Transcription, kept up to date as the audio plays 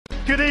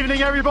Good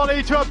evening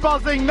everybody to a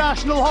buzzing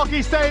National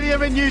Hockey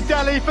Stadium in New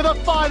Delhi for the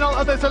final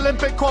of this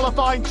Olympic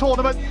qualifying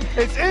tournament.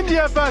 It's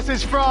India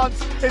versus France.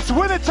 It's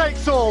winner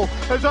takes all,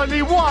 as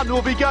only one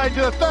will be going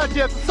to the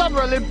 30th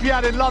Summer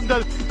Olympiad in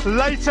London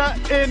later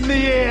in the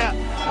year. Free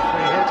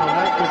hit or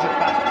no, gives it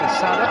back to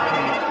Sadak.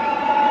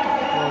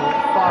 He will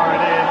fire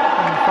it in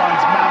and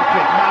finds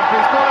Manpreet.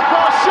 Manpreet's ball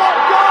across,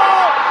 shot,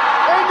 goal!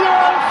 India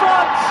in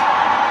front!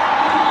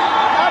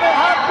 And it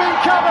had been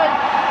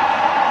coming.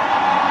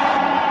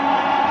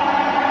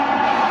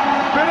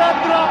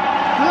 Virendra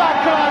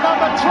Lakra,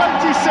 number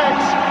 26,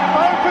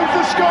 opens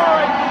the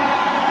scoring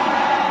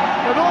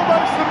at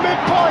almost the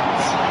midpoint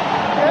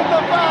in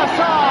the first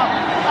half,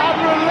 and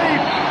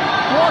relief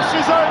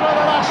washes over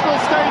the National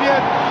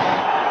Stadium.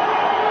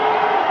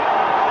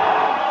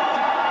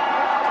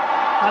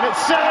 And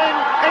it's saying,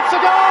 it's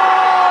a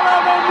goal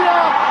of India,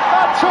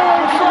 a two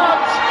in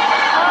front,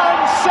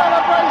 and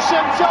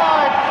celebration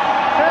time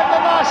in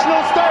the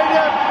National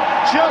Stadium,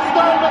 just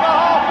over the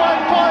halfway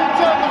point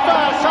of the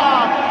first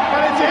half.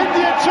 And it's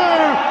India 2,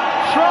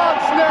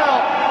 France 0.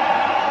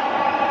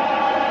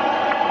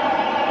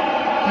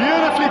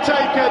 Beautifully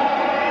taken,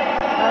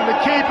 and the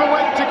keeper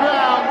went to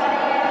ground.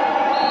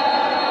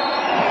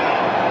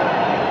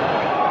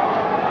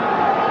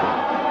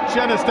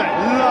 Geneste,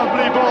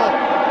 lovely ball.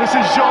 This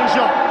is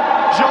Jean-Jean.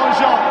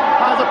 Jean-Jean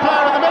has a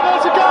player in the middle.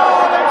 It's a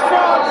goal in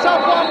France,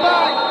 up one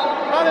back,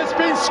 and it's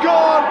been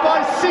scored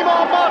by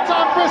Simon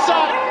Martin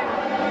Brissac.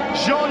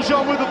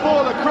 Jean-Jean with the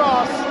ball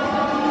across.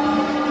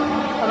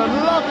 And a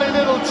lovely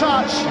little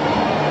touch.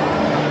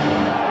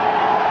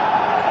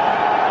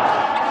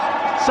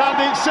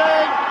 Sandeep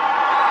Singh,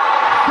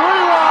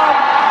 3-1.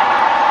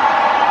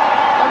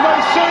 And no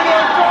sooner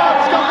have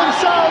France got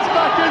themselves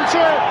back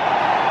into it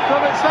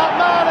than it's that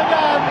man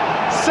again,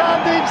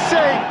 Sandeep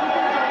Singh.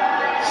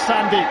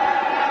 Sandeep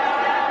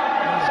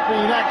has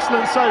been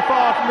excellent so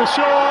far from the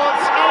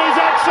shorts, and he's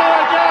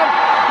excellent again.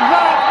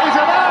 That is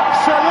an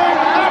absolute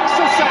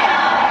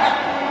exercise.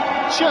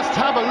 Just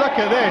have a look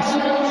at this.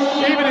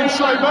 Even in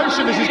slow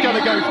motion, this is going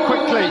to go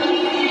quickly.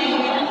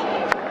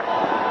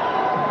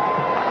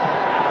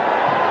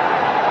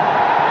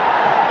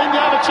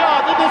 India have a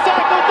chance in the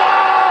cycle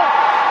down.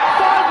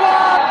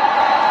 5-1,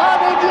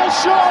 and India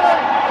surely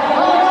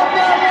are on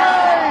their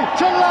way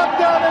to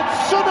London. It's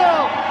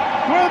Sunil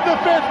with the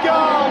 5th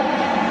goal.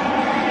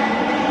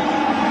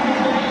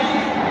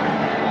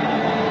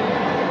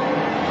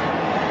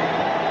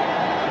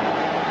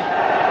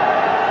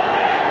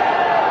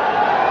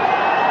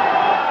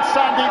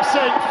 Sandeep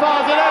Singh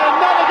fires it in,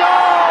 another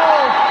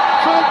goal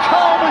for the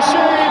goal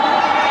machine.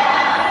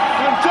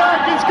 And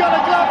Durkin's got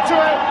a glove to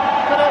it,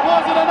 but it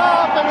wasn't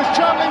enough, it was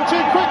travelling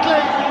too quickly.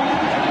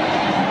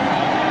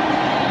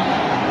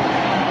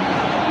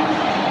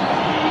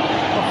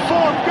 A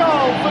 4th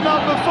goal for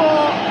number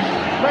 4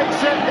 makes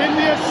it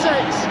India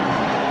 6,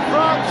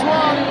 France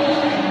 1.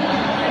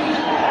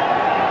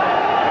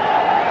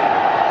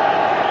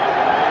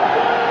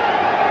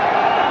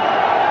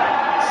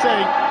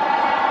 Singh,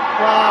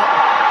 well,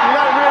 you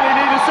don't really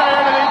need to say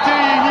anything, do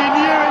you? You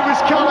knew it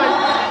was coming.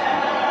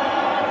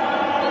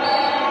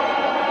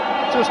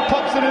 Just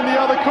pops it in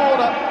the other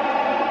corner.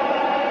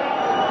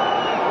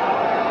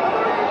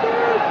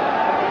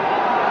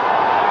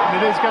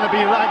 And it is going to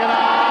be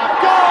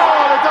Raghunath.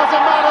 Goal! It doesn't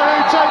matter who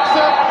takes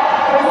it.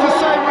 It's the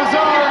same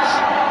result.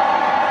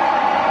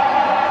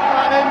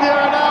 And India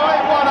are now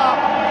 8-1 up.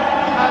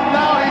 And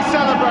now he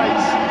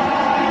celebrates.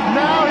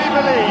 Now he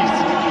believes.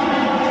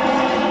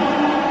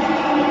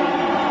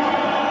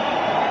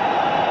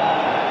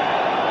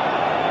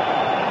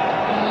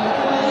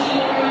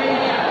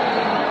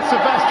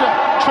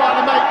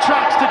 Trying to make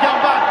tracks to come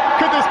back.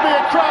 Could this be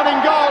a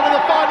crowning goal in the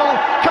final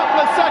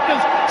couple of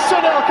seconds?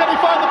 Sunil, can he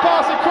find the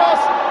pass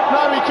across?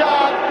 No, he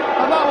can't.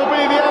 And that will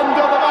be the end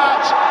of the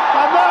match.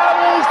 And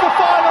there is the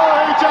final,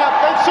 Hujat.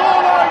 It's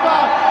all over.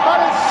 And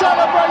it's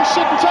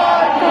celebration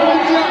time for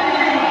India.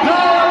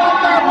 Now they're on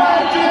their way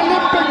to the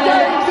Olympic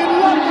Games in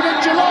London in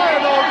July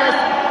and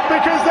August,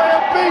 because they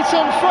have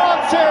beaten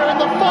France here in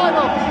the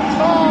final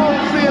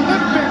of the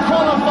Olympic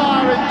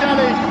qualifier in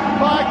Delhi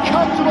by a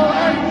comfortable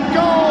 8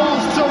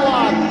 goals to 1.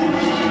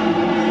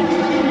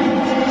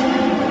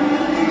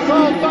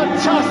 Well,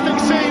 fantastic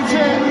scenes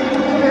here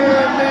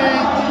in the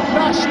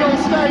National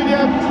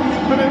Stadium,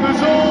 but it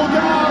was all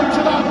down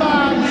to that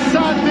man,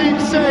 Sandeep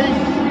Singh,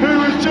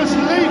 who was just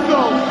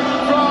lethal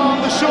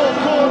from the short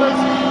corners,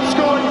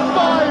 scoring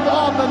 5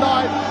 on the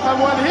night. And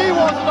when he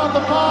wasn't on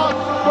the park,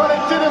 well,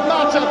 it didn't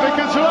matter,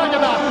 because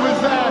Raghunath was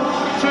there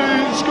to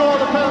score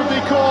the penalty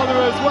corner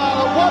as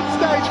well. At one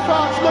stage,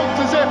 France looked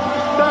as if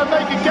they would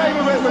make a game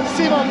of it when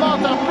Simon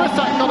Martin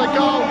Brissac got a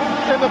goal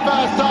in the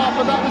first half,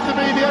 and that was to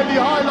be the only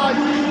highlight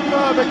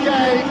of the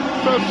game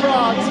for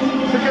France,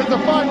 because the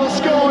final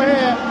score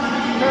here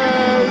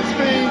has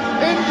been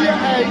India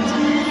 8,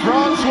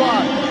 France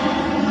 1.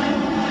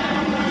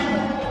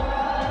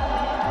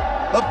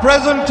 The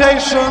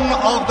presentation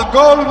of the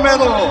gold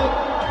medal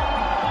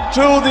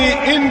to the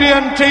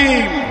Indian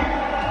team.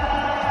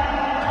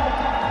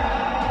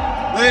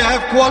 They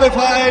have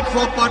qualified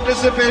for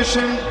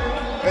participation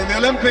in the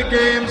Olympic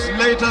Games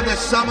later this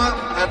summer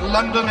at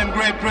London in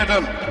Great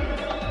Britain.